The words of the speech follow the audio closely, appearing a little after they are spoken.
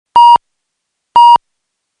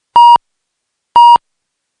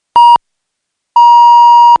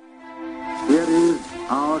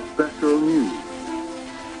special news.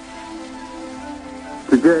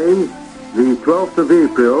 Today, the 12th of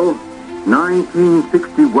April,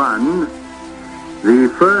 1961, the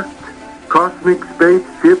first cosmic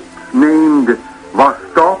spaceship named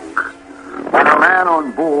Vostok, and a man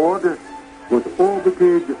on board, was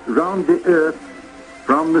orbited round the Earth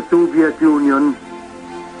from the Soviet Union.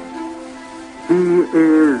 He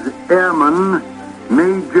is Airman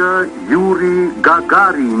Major Yuri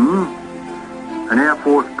Gagarin, an Air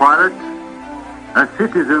Force pilot, a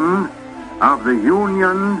citizen of the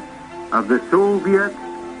Union of the Soviet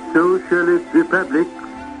Socialist Republic.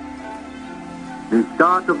 The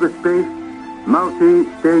start of the space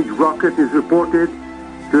multi-stage rocket is reported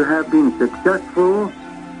to have been successful,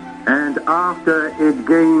 and after it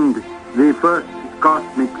gained the first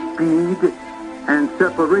cosmic speed and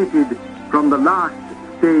separated from the last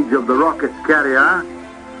stage of the rocket carrier,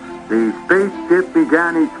 the spaceship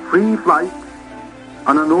began its free flight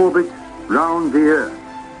on an orbit round the Earth.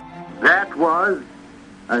 That was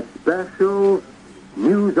a special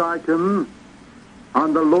news item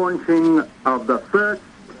on the launching of the first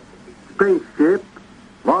spaceship,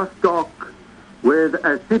 Vostok, with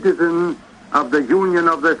a citizen of the Union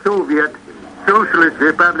of the Soviet Socialist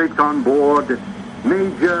Republics on board,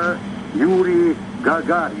 Major Yuri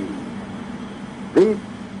Gagarin. This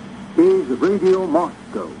is Radio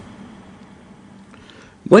Moscow.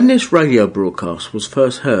 When this radio broadcast was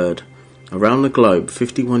first heard around the globe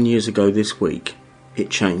 51 years ago this week, it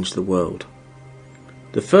changed the world.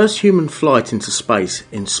 The first human flight into space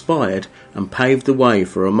inspired and paved the way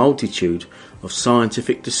for a multitude of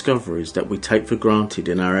scientific discoveries that we take for granted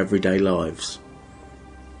in our everyday lives.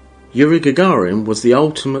 Yuri Gagarin was the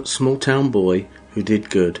ultimate small-town boy who did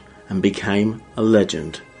good and became a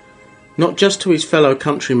legend, not just to his fellow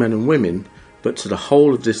countrymen and women, but to the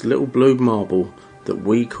whole of this little blue marble that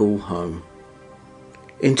we call home.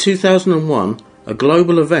 In 2001, a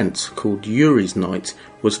global event called Yuri's Night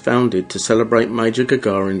was founded to celebrate Major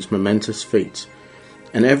Gagarin's momentous feat,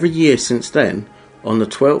 and every year since then, on the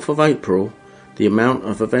 12th of April, the amount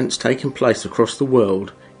of events taking place across the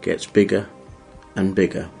world gets bigger and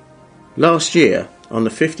bigger. Last year, on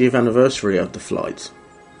the 50th anniversary of the flight,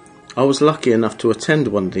 I was lucky enough to attend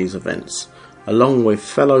one of these events, along with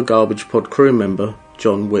fellow Garbage Pod crew member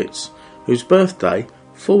John Witts, whose birthday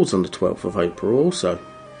falls on the 12th of April also.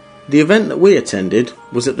 The event that we attended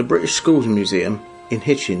was at the British Schools Museum in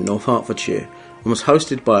Hitchin, North Hertfordshire, and was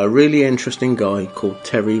hosted by a really interesting guy called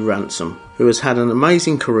Terry Ransom, who has had an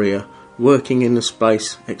amazing career working in the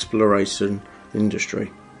space exploration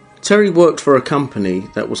industry. Terry worked for a company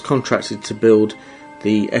that was contracted to build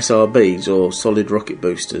the SRBs, or solid rocket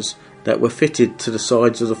boosters, that were fitted to the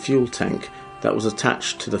sides of the fuel tank that was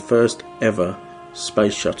attached to the first ever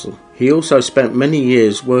space shuttle. He also spent many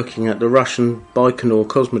years working at the Russian Baikonur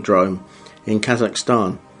Cosmodrome in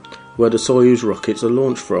Kazakhstan, where the Soyuz rockets are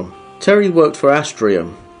launched from. Terry worked for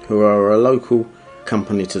Astrium, who are a local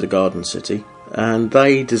company to the Garden City, and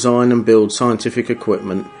they design and build scientific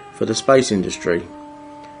equipment for the space industry.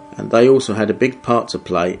 And they also had a big part to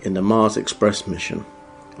play in the Mars Express mission.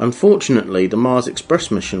 Unfortunately, the Mars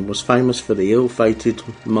Express mission was famous for the ill-fated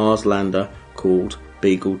Mars lander called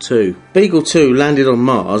Beagle 2. Beagle 2 landed on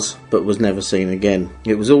Mars, but was never seen again.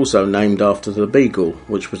 It was also named after the Beagle,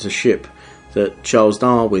 which was a ship that Charles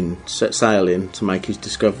Darwin set sail in to make his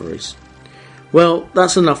discoveries. Well,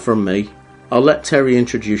 that's enough from me. I'll let Terry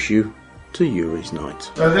introduce you to Yuri's Night.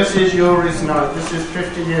 So this is Yuri's Night. This is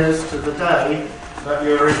 50 years to the day that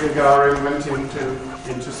Yuri Gagarin went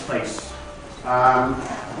into space.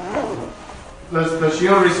 This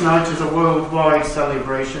Yuri's Night is a worldwide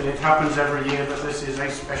celebration. It happens every year, but this is a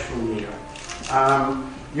special year.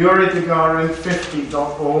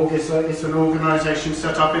 YuriGagarin50.org is an organisation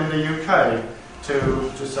set up in the UK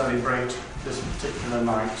to celebrate this particular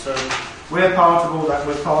night. So we're part of all that.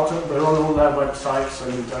 We're on all their websites,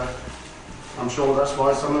 and I'm sure that's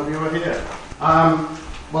why some of you are here.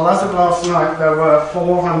 Well, as of last night, there were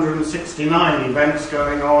 469 events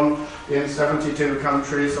going on in 72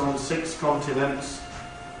 countries on 6 continents,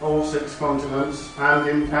 all 6 continents, and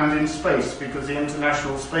in space, because the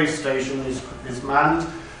International Space Station is manned,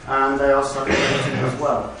 and they are celebrating as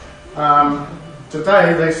well.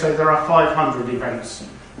 Today, they say there are 500 events.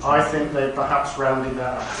 I think they perhaps rounded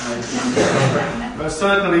that up to maybe. But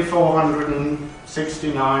certainly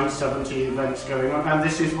 469, 70 events going on, and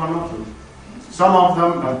this is one of them. Some of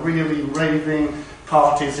them are really raving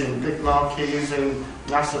parties in big marquees in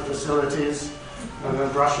NASA facilities, and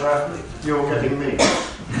in Russia, you're getting me.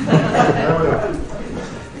 There we are.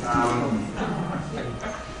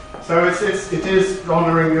 So it is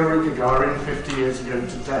honouring Yuri Gagarin 50 years ago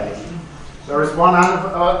today. There is one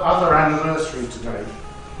other anniversary today.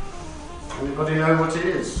 Anybody know what it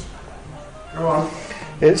is? Go on.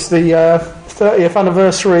 It's the 30th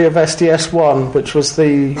anniversary of STS-1, which was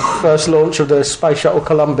the first launch of the Space Shuttle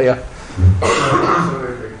Columbia.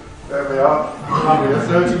 Absolutely. There we are. Columbia,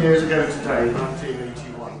 30 years ago today,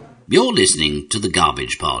 1981. You're listening to The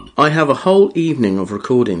Garbage Pod. I have a whole evening of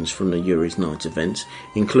recordings from the Yuri's Night events,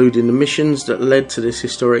 including the missions that led to this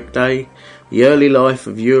historic day, the early life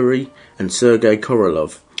of Yuri and Sergei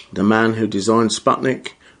Korolev, the man who designed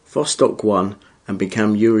Sputnik, Vostok 1 and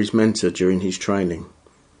became Yuri's mentor during his training.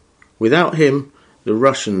 Without him, the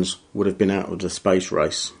Russians would have been out of the space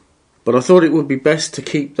race. But I thought it would be best to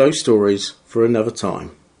keep those stories for another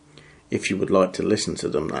time, if you would like to listen to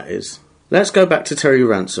them, that is. Let's go back to Terry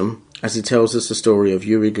Ransom as he tells us the story of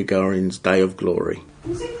Yuri Gagarin's Day of Glory.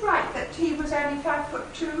 Is it right that he was only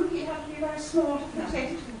 5'2"? He had to be very small to fit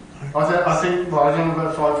in? I think, well, I don't know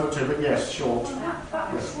about 5'2", but yes, short.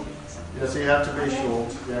 That was Yes, he had to be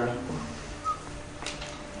short, yeah.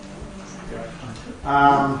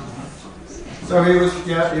 So he was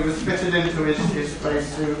fitted into his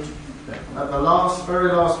spacesuit. At the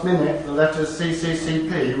very last minute, the letters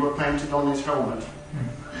CCCP were painted on his helmet.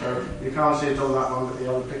 So you can't see it on that one, but the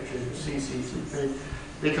other picture is CCCP.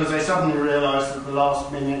 Because they suddenly realised at the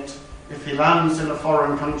last minute, if he lands in a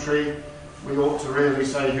foreign country, we ought to really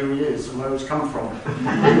say who he is and where he's come from.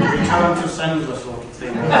 Return to sender sort of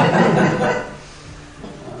thing.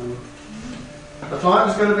 The flight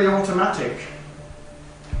was going to be automatic.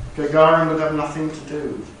 Gagarin would have nothing to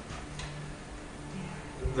do.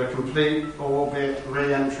 The complete orbit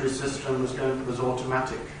re-entry system was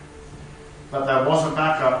automatic. But there was a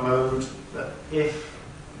backup mode that if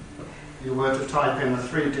you were to type in a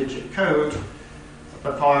 3-digit code,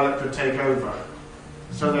 the pilot could take over.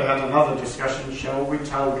 So they had another discussion, shall we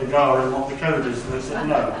tell Gagarin what the code is? And they said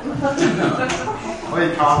no.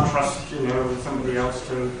 We can't trust, somebody else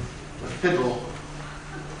to fiddle.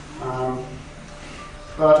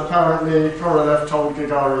 But apparently Korolev told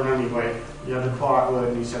Gagarin anyway. He had a quiet word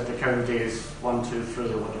and he said the code is 1, 2,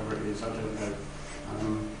 3 or whatever it is, I don't know.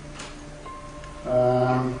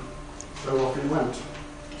 So off he went.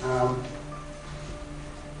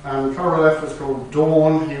 And Korolev was called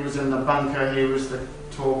Dawn. He was in the bunker. He was going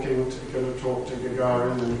to talk to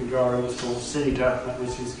Gagarin, and Gagarin was called Cedar. That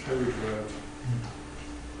was his code word.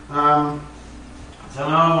 So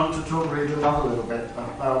now I want to read another little bit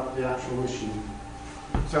about the actual mission.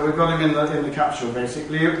 So we've got him in the capsule,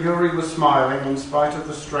 basically. Yuri was smiling in spite of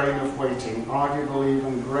the strain of waiting, arguably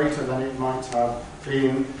even greater than it might have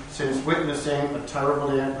been since witnessing a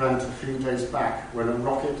terrible event a few days back when a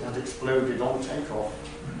rocket had exploded on takeoff.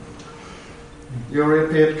 Yuri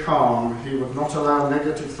appeared calm. He would not allow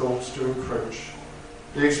negative thoughts to encroach.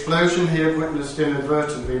 The explosion he had witnessed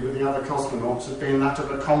inadvertently with the other cosmonauts had been that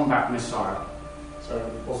of a combat missile, so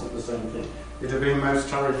it wasn't the same thing. It had been most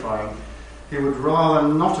terrifying. He would rather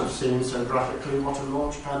not have seen so graphically what a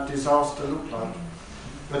launchpad disaster looked like.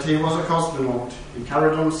 But he was a cosmonaut. He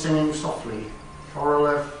carried on singing softly.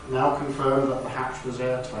 Korolev now confirmed that the hatch was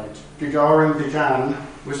airtight. Gagarin began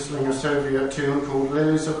whistling a Soviet tune called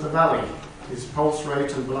Lilies of the Valley. His pulse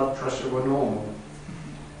rate and blood pressure were normal.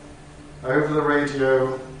 Over the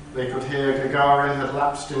radio, they could hear Gagarin had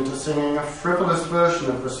lapsed into singing a frivolous version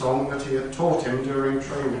of the song that he had taught him during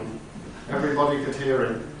training. Everybody could hear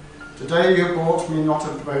him. Today you brought me not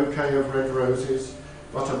a bouquet of red roses,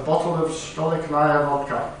 but a bottle of Stolichnaya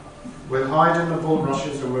vodka. We'll hide in the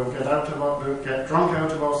bulrushes and we'll get drunk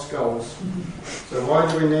out of our skulls. So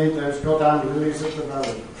why do we need those goddamn lilies of the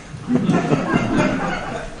valley?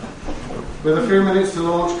 With a few minutes to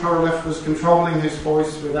launch, Korolev was controlling his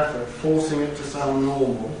voice with effort, forcing it to sound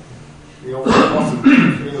normal. He obviously wasn't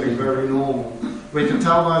feeling very normal. We could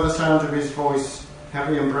tell by the sound of his voice,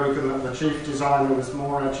 heavy and broken, that the chief designer was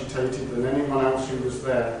more agitated than anyone else who was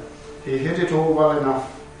there. He hid it all well enough,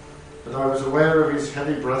 but I was aware of his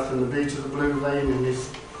heavy breath and the beat of the blue vein in his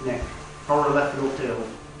neck. Korolev looked ill.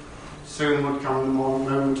 Soon would come the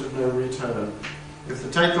moment of no return. If the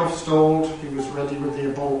takeoff stalled, he was ready with the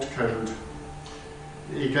abort code.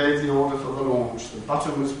 He gave the order for the launch. The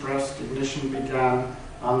button was pressed, ignition began,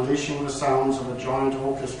 unleashing the sounds of a giant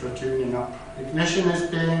orchestra tuning up. Ignition is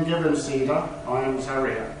being given, Cedar. I am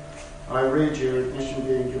Zaria. I read you, ignition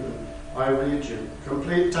being given. I read you.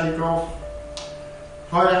 Complete takeoff.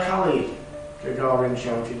 Hoya Kali, Gagarin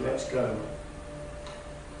shouted, let's go.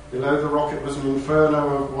 Below the rocket was an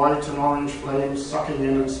inferno of white and orange flames sucking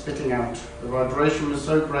in and spitting out. The vibration was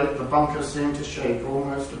so great the bunker seemed to shake,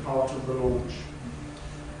 almost a part of the launch.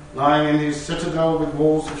 Lying in his citadel with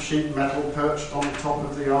walls of sheet metal perched on the top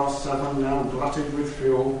of the R7, now glutted with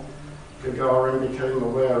fuel, Gagarin became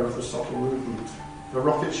aware of the subtle movement. The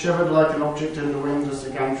rocket shivered like an object in the wind as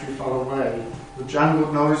the gantry fell away. The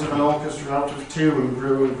jangled noise of an orchestra out of tune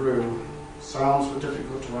grew and grew. Sounds were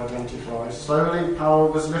difficult to identify. Slowly, power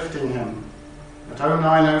was lifting him. At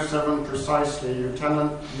 0907 precisely,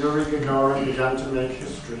 Lieutenant Yuri Gagarin began to make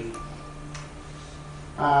history.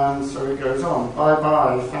 And so it goes on.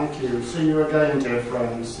 Bye-bye, thank you. See you again, dear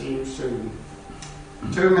friends. See you soon.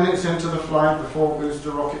 2 minutes into the flight, the four booster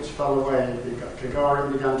rockets fell away.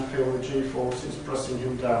 Gagarin began to feel the G-forces pressing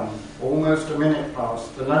him down. Almost a minute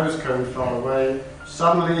passed. The nose cone fell away.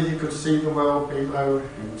 Suddenly he could see the world below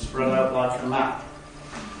him, spread out like a map.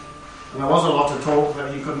 And there was a lot of talk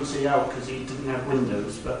that he couldn't see out because he didn't have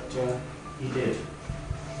windows, but he did.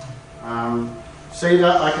 See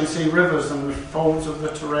that? I can see rivers and the folds of the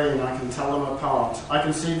terrain. I can tell them apart. I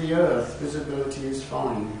can see the earth. Visibility is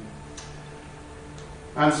fine.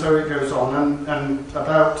 And so it goes on, and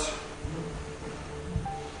about,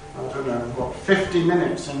 50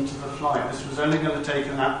 minutes into the flight, this was only going to take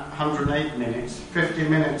 108 minutes, 50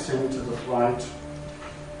 minutes into the flight,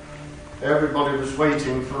 everybody was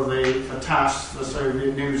waiting for TASS, the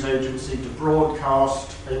Soviet news agency, to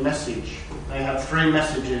broadcast a message. They had 3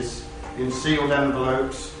 messages in sealed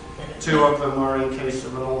envelopes. 2 of them were in case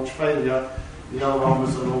of a launch failure. The other one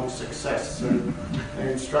was a launch success. So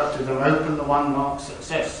they instructed them, open the one marked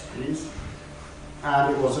success, please.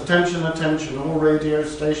 And it was, attention, attention, all radio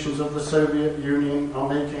stations of the Soviet Union are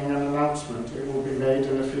making an announcement. It will be made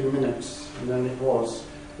in a few minutes. And then it was.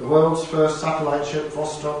 The world's first satellite ship,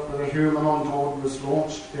 Vostok, with a human on board, was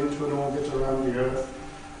launched into an orbit around the Earth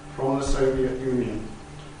from the Soviet Union.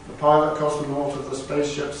 The pilot cosmonaut of the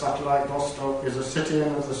spaceship satellite Vostok is a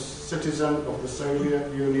citizen of the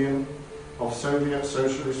Soviet Union of Soviet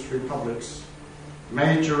Socialist Republics.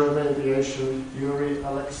 Major of Aviation, Yuri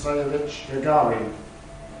Alexeyevich Gagarin.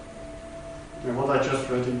 Now, what I just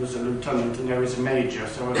read, he was a lieutenant and now he's a major,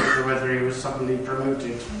 so I don't know whether he was suddenly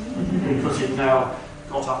promoted because he'd now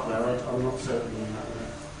got up there. I'm not certain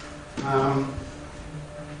on that.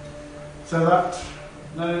 So that,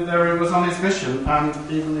 there he was on his mission, and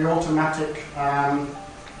even the automatic,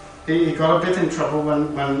 he got a bit in trouble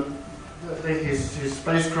when his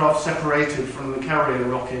spacecraft separated from the carrier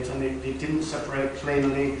rocket, and it didn't separate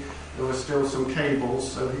cleanly. There were still some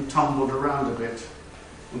cables, so he tumbled around a bit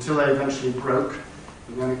until they eventually broke,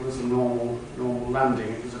 and then it was a normal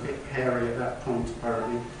landing. It was a bit hairy at that point,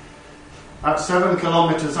 apparently. At 7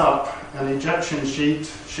 kilometers up, an ejection seat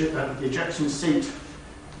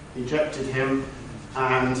ejected him,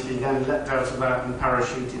 and he then leapt out of that and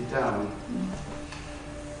parachuted down.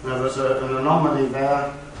 There was an anomaly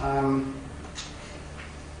there.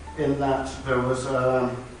 In that there was,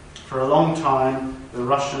 for a long time, the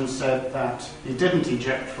Russians said that he didn't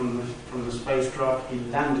eject from the spacecraft, he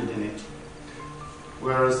landed in it.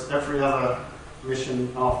 Whereas every other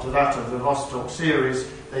mission after that of the Vostok series,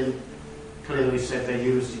 they clearly said they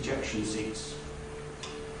used ejection seats.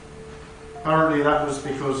 Apparently that was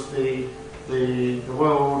because the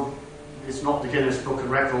world, it's not the Guinness Book of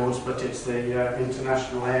Records, but it's the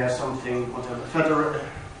International Air something, whatever,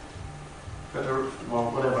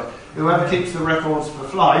 whatever. Whoever keeps the records for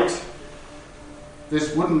flight,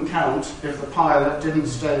 this wouldn't count if the pilot didn't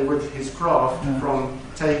stay with his craft from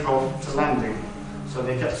takeoff to landing. So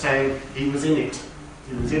they kept saying he was in it.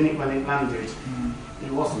 He was in it when it landed. He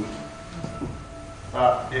wasn't.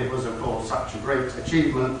 But it was, of course, such a great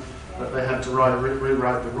achievement that they had to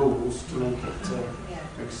rewrite the rules to make it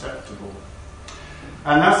acceptable.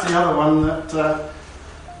 And that's the other one that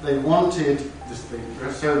they wanted.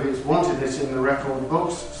 The Soviets wanted this in the record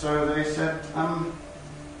books, so they said,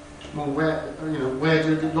 well, where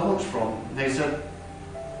did it launch from? They said,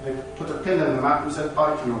 they put a pin in the map and said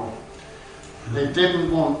Baikonur. They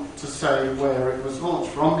didn't want to say where it was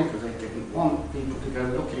launched from because they didn't want people to go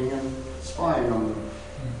looking and spying on them.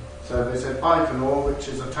 So they said Baikonur, which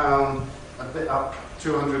is a town a bit up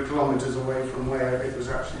 200 kilometres away from where it was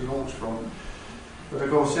actually launched from. But of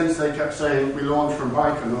course, since they kept saying we launched from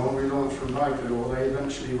Baikonur, they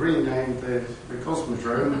eventually renamed the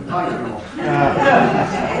cosmodrome Baikonur.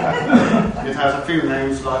 It has a few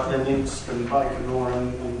names like Leninsk and Baikonur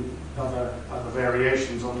and other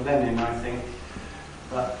variations on Lenin, I think.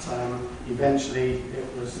 But eventually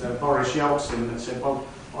it was Boris Yeltsin that said, well,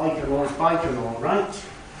 Baikonur is Baikonur, right?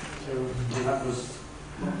 So that was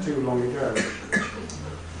not too long ago.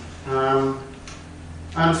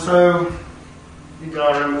 And so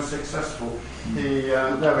Gagarin was successful.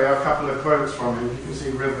 There we are, a couple of quotes from him. You can see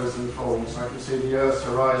rivers and folds. I can see the Earth's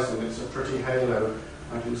horizon. It's a pretty halo.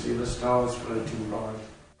 I can see the stars floating by.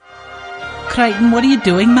 Crichton, what are you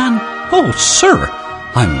doing, man? Oh, sir,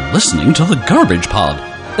 I'm listening to the Garbage Pod.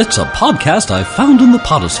 It's a podcast I found in the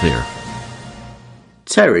podosphere.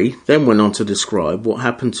 Terry then went on to describe what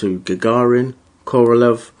happened to Gagarin,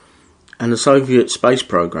 Korolev and the Soviet space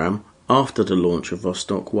program after the launch of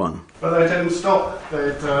Vostok 1. But they didn't stop.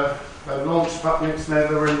 They'd launched Sputniks, now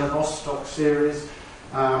they were in the Vostok series.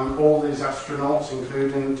 All these astronauts,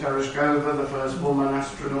 including Tereshkova, the first woman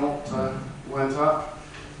astronaut, went up.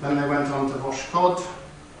 Then they went on to Voshchod,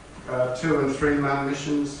 2 and 3 man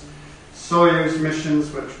missions. Soyuz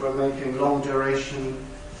missions, which were making long duration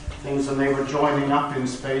things, and they were joining up in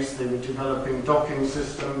space. They were developing docking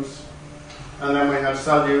systems. And then we had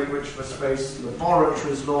Salyut, which were space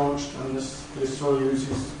laboratories launched, and the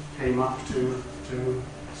Soyuzes came up to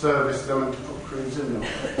service them and to put crews in them.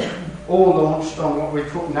 All launched on what we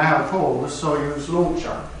now call the Soyuz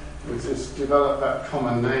launcher, which has developed that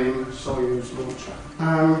common name, Soyuz launcher.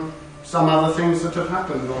 Some other things that have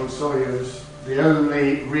happened on Soyuz. The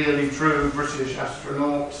only really true British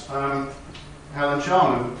astronaut, Helen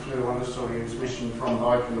Sharman, flew on a Soyuz mission from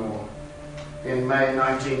Baikonur in May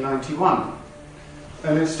 1991.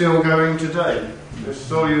 And it's still going today. This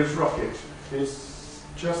Soyuz rocket is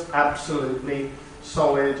just absolutely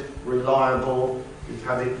solid, reliable. We've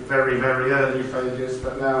had it very, very early failures,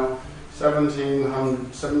 but now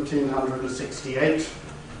 1,768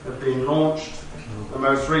 have been launched. The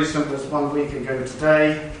most recent was 1 week ago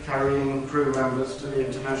today, carrying crew members to the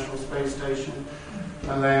International Space Station,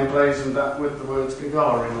 and they emblazoned that with the words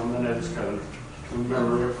Gagarin on the nose cone in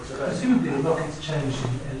memory of today. Presumably the rocket's changed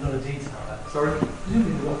in a lot of detail. Sorry?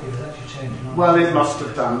 Presumably the rocket has actually changed. Well, it must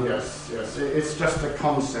have done, yes. It's just a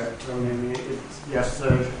concept. I mean, you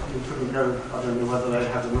couldn't go, I don't know whether they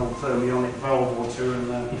had an old thermionic valve or two in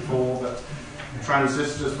there before, but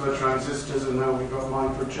transistors were transistors, and now we've got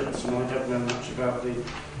microchips, and I don't know much about the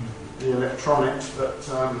electronics, but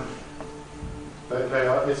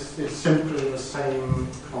it's simply the same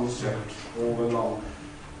concept all along.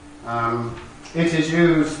 It is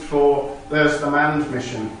used for, there's the manned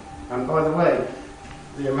mission. And by the way,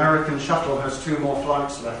 the American shuttle has 2 more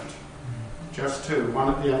flights left. Just 2. One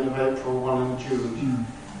at the end of April, one in June.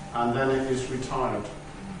 And then it is retired.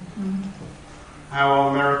 How are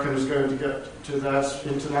Americans going to get to their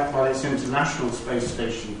international space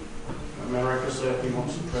station? America certainly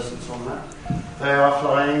wants a presence on that. They are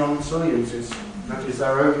flying on Soyuzes. That is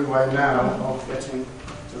their only way now of getting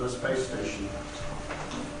to the space station.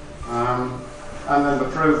 And then the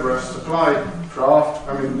Progress supply craft.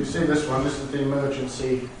 I mean, you see this one. This is the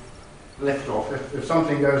emergency liftoff. If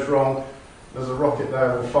something goes wrong, there's a rocket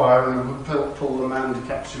there will fire and it will pull the manned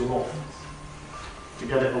capsule off to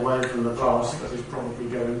get it away from the blast that is probably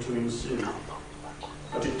going to ensue.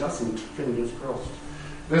 But it doesn't, fingers crossed.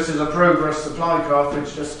 This is a Progress supply craft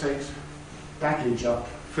which just takes baggage up,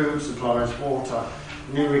 food supplies, water,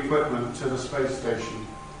 new equipment to the space station.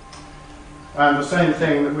 And the same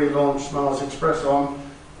thing that we launched Mars Express on,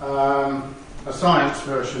 a science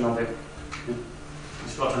version of it.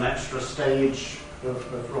 It's got an extra stage of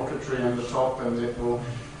rocketry on the top, and it will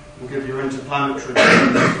give you interplanetary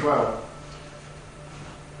training as well.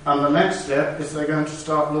 And the next step is they're going to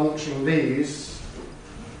start launching these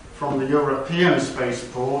from the European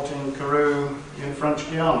spaceport in Kourou in French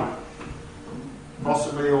Guiana.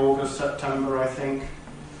 Possibly August, September, I think.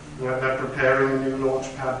 They're preparing a new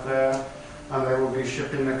launch pad there, and they will be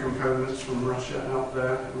shipping the components from Russia out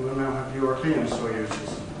there, and we'll now have European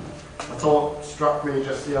Soyuzes. A thought struck me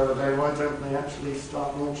just the other day, why don't they actually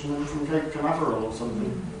start launching them from Cape Canaveral or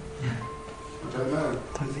something? I don't know.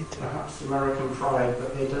 Perhaps American pride,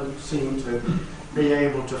 but they don't seem to be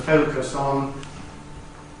able to focus on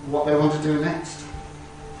what they want to do next.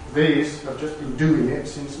 These have just been doing it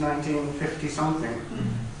since 1950-something.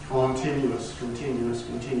 Continuous.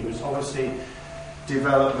 Obviously,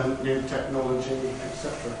 development, new technology,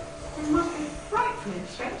 etc. It must be frightfully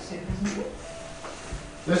expensive, isn't it?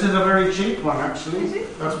 This is a very cheap one, actually. Is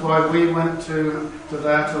it? That's why we went to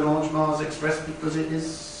there to launch Mars Express, because it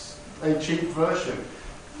is a cheap version.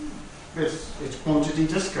 It's quantity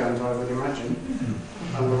discount, I would imagine.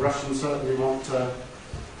 And the Russians certainly want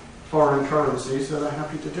foreign currency, so they're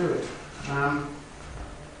happy to do it.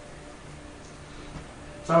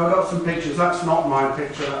 So I've got some pictures. That's not my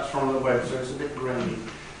picture, that's from the web, so it's a bit grainy.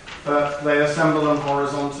 But they assemble them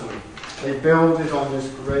horizontally. They build it on this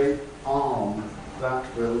great arm that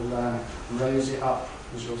will raise it up,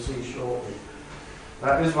 as you'll see shortly.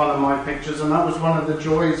 That is one of my pictures, and that was one of the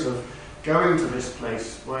joys of going to this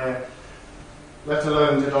place, where, let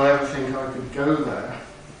alone did I ever think I could go there,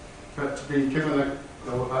 but to be given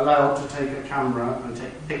allowed to take a camera and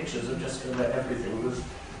take pictures of just about everything was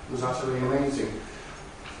utterly amazing.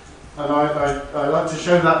 And I like to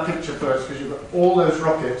show that picture first because you've got all those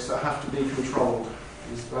rockets that have to be controlled.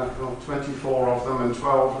 There's about 24 of them and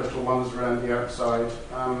 12 little ones around the outside.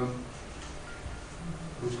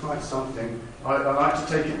 It's quite something. I like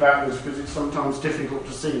to take it backwards because it's sometimes difficult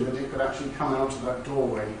to see that it could actually come out of that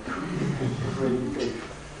doorway. It's really big.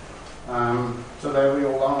 So there we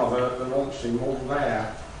all are, the launch team all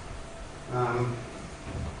there. And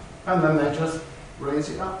then they just raise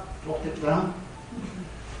it up, drop it down.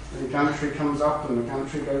 The gantry comes up and the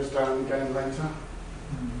gantry goes down again later.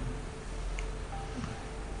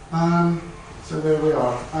 So there we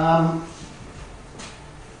are.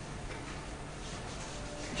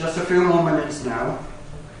 Just a few more minutes now.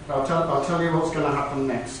 I'll tell you what's going to happen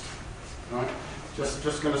next. Right?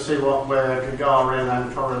 Just going to see where Gagarin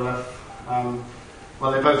and Korolev.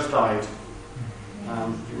 Well, they both died.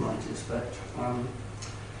 You might expect.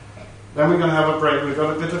 Then we're going to have a break. We've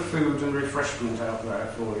got a bit of food and refreshment out there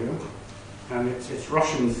for you. And it's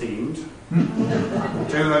Russian themed. I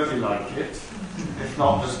do hope you like it. If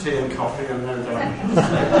not, there's tea and coffee and no doubt.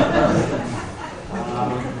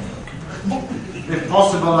 If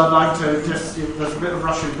possible, I'd like to there's a bit of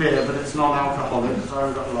Russian beer, but it's non-alcoholic because I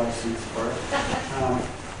haven't got a license for it.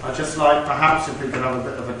 I'd just like, perhaps, if we could have a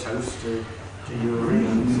bit of a toast to Yuri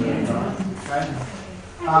and okay.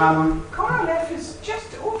 Korolev is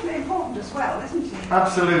just awfully important as well, isn't he?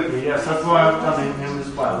 Absolutely, yes. That's why I've done him as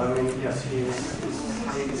well. I mean, yes,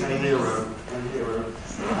 he's a hero.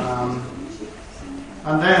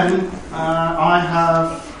 And then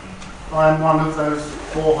I'm one of those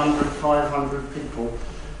 400, 500 people.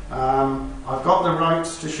 I've got the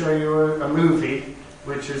rights to show you a movie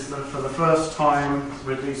which is for the first time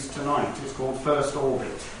released tonight. It's called First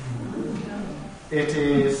Orbit. It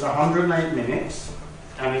is 108 minutes,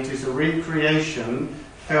 and it is a recreation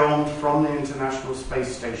filmed from the International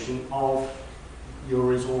Space Station of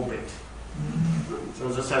Yuri's orbit. So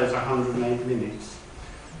as I say, it's 108 minutes.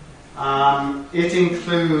 It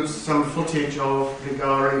includes some footage of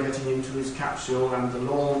Gagarin getting into his capsule and the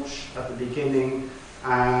launch at the beginning,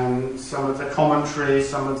 and some of the commentary,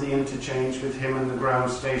 some of the interchange with him and the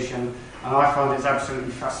ground station, and I find it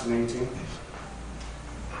absolutely fascinating.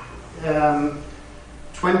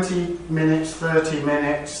 20 minutes, 30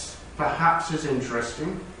 minutes, perhaps is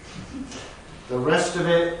interesting. The rest of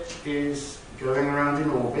it is going around in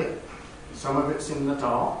orbit. Some of it's in the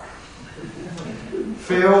dark.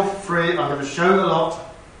 Feel free, I'm going to show a lot,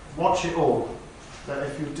 watch it all. But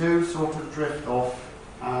if you do sort of drift off,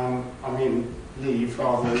 leave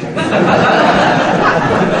rather than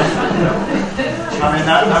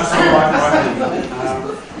that's all right by me.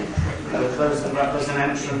 There's an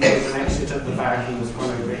entrance, there's an exit at the back, and there's one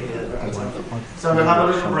over here. So we'll have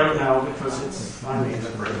a little break now because I need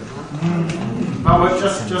a break. But we're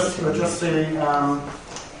just seeing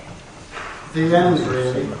the end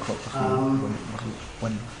really.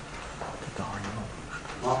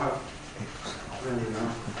 I'll have. There you go.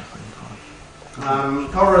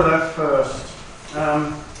 Korolev first.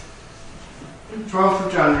 12th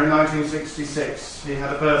of January 1966. He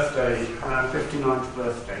had a birthday, 59th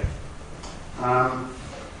birthday.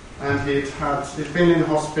 And he'd been in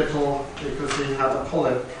hospital because he had a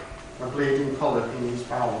polyp, a bleeding polyp in his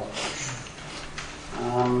bowel.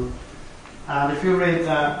 And if you read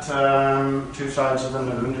that Two Sides of the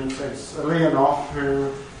Moon, it's Leonov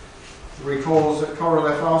who recalls that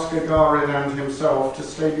Korolev asked Gagarin and himself to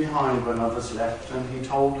stay behind when others left, and he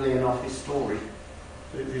told Leonov his story,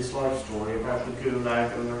 his life story about the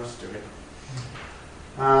Gulag and the rest of it.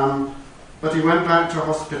 But he went back to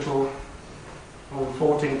hospital on the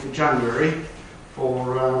 14th of January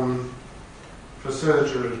for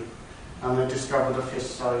surgery, and they discovered a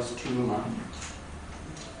fist-sized tumour.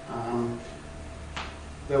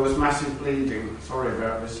 There was massive bleeding. Sorry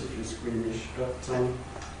about this if you're squeamish,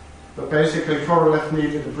 but basically Korolev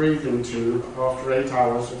needed a breathing tube after 8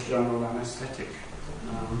 hours of general anaesthetic.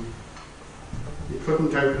 He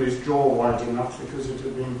couldn't open his jaw wide enough because it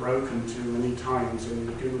had been broken too many times in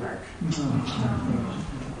the Gulag.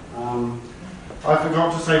 I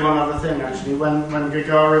forgot to say one other thing actually. When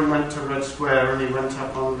Gagarin went to Red Square and he went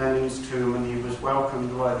up on Lenin's tomb and he was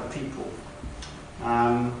welcomed by the people,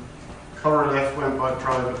 Korolev went by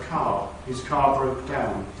private car. His car broke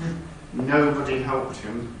down. Nobody helped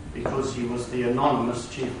him because he was the anonymous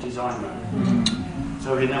chief designer.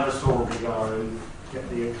 So he never saw Gagarin get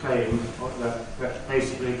the acclaim that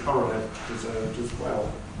basically Korolev deserved as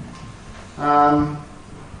well.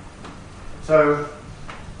 So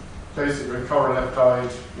basically Korolev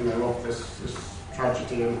died, of this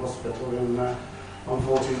tragedy in hospital on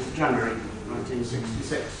 14th of January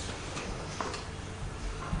 1966.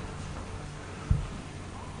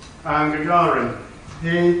 Gagarin.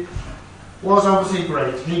 He was obviously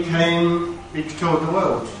great. He toured the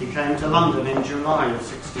world. He came to London in July of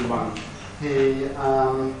 61. He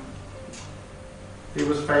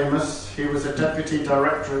was famous. He was a deputy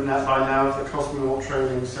director by now of the Cosmonaut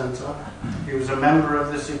Training Centre. He was a member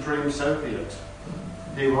of the Supreme Soviet.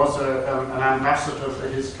 He was an ambassador for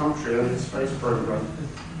his country and his space program.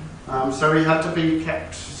 So he had to be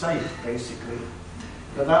kept safe, basically.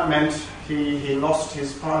 But that meant he lost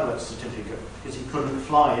his pilot certificate because he couldn't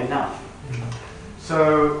fly enough.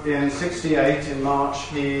 So in 68, in March,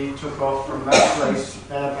 he took off from that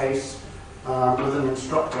air base with an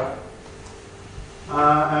instructor.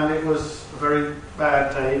 And it was a very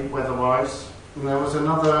bad day weather-wise. And there was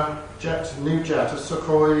another new jet, a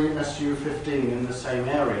Sukhoi Su-15 in the same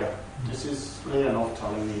area. This is Leonov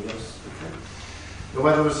telling me this. Okay. The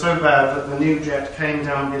weather was so bad that the new jet came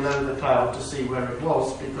down below the cloud to see where it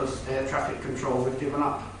was because air traffic control had given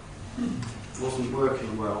up. It wasn't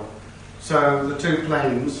working well. So the two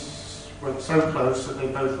planes went so close that they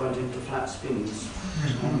both went into flat spins.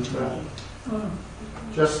 And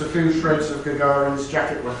just a few shreds of Gagarin's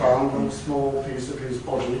jacket were found on a small piece of his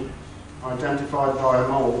body, identified by a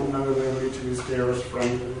mole known only to his dearest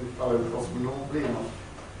friend and fellow cosmonaut, Leonov.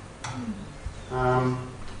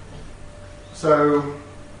 So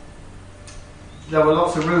there were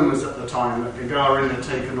lots of rumours at the time that Gagarin had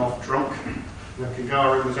taken off drunk, that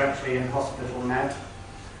Gagarin was actually in hospital mad.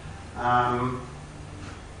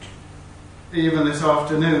 Even this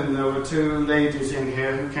afternoon there were two ladies in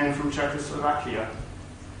here who came from Czechoslovakia,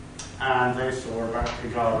 and they saw about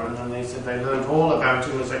Gagarin and they said they learned all about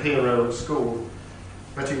him as a hero at school,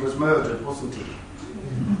 but he was murdered, wasn't he?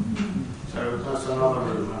 So that's another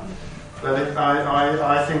rumour. But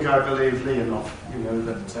I think I believe Leonov,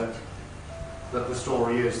 that the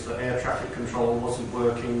story is that air traffic control wasn't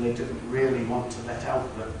working. They didn't really want to let out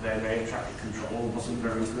that their air traffic control wasn't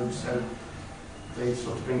very good, so they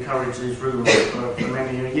sort of encouraged these rumours for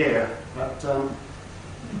many a year. But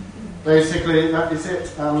basically, that is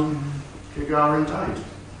it. Gagarin died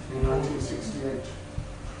in 1968.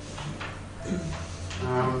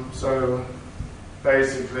 So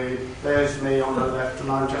basically, there's me on the left,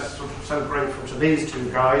 and I'm just sort of so grateful to these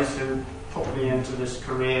two guys who put me into this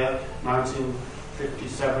career,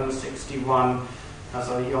 1957, 61, as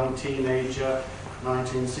a young teenager,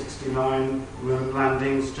 1969, moon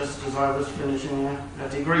landings, just as I was finishing a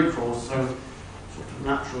degree course, so sort of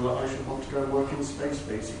natural that I should want to go work in space,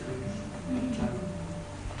 basically.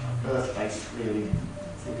 Earth-based, really. I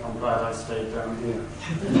think I'm glad I stayed down here.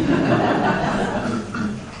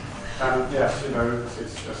 And yes,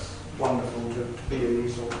 it's just wonderful to be in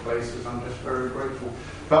these sort of places. I'm just very grateful.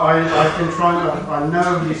 But I've been trying to, I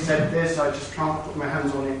know he said this, I just can't put my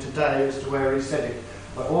hands on it today as to where he said it.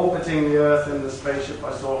 But orbiting the Earth in the spaceship,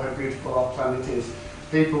 I saw how beautiful our planet is.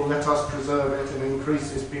 People, let us preserve it and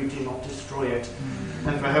increase its beauty, not destroy it.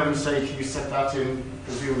 And for heaven's sake, you said that in,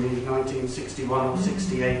 presumably, 1961 or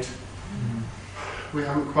 68. We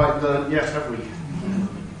haven't quite learned yet, have we?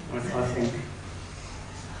 I think.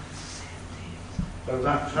 So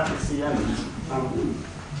that is the end.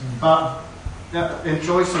 But yeah,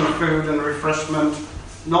 enjoy some food and refreshment.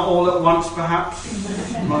 Not all at once, perhaps.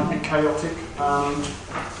 It might be chaotic. I'm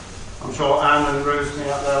sure Anne and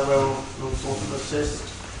Rosemary out there will sort of assist.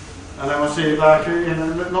 And then we'll see you back in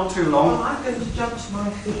not too long. Well, I'm going to jump to my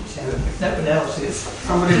feet if no one else is.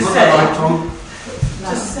 Somebody put the light on.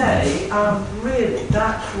 To say, really,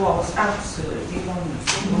 that was absolutely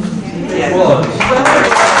wonderful. It was.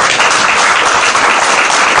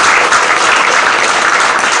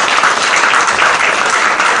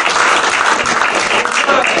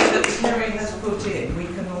 That Terry has put in, we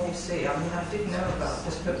can all see. I mean, I didn't know about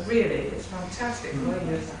this, but really, it's fantastic the way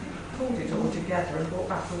you've pulled it all together and brought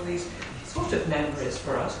back all these sort of memories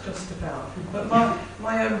for us, just about. But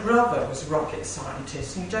my own brother was a rocket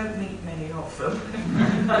scientist, and you don't meet many of them.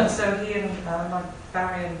 And so he and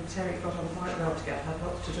Barry and Terry got on quite well together, had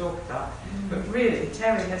lots to talk about. But really,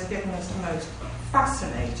 Terry has given us the most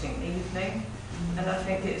fascinating evening, and I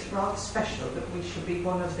think it's rather special that we should be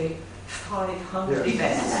one of the 500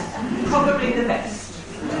 best. Probably the best.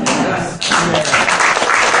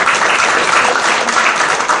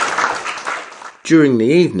 During the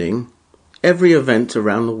evening, every event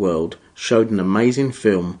around the world showed an amazing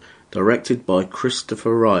film directed by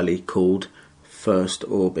Christopher Riley called First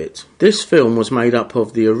Orbit. This film was made up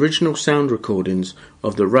of the original sound recordings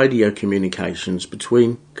of the radio communications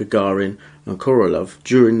between Gagarin and Korolev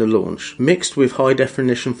during the launch, mixed with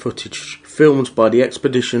high-definition footage filmed by the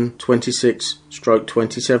Expedition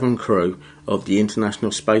 26/27 crew of the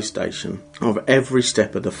International Space Station of every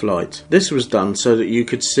step of the flight. This was done so that you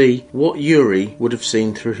could see what Yuri would have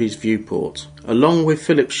seen through his viewport. Along with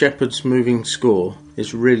Philip Shepard's moving score,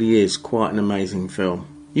 this really is quite an amazing film.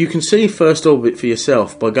 You can see First Orbit for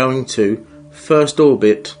yourself by going to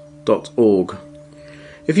firstorbit.org.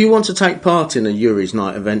 If you want to take part in a Yuri's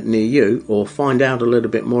Night event near you or find out a little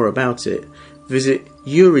bit more about it, visit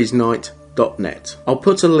yurisnight.net. I'll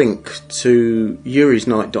put a link to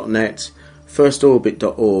yurisnight.net,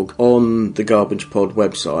 firstorbit.org on the Garbage Pod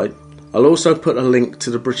website. I'll also put a link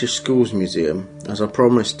to the British Schools Museum, as I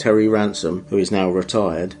promised Terry Ransom, who is now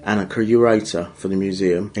retired, and a curator for the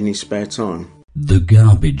museum, in his spare time. The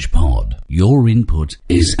Garbage Pod. Your input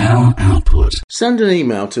is our output. Send an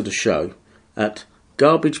email to the show at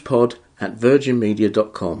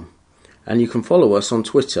garbagepod@virginmedia.com, and you can follow us on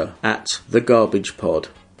Twitter at The Garbage Pod.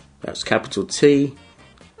 That's capital T,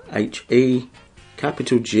 H-E,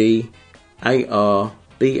 capital G, A-R-B-A-G-E,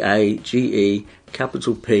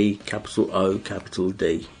 capital P, capital O, capital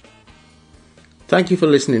D. Thank you for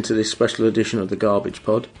listening to this special edition of The Garbage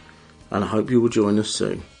Pod, and I hope you will join us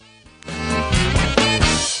soon.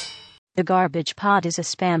 The Garbage Pod is a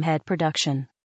Spamhead production.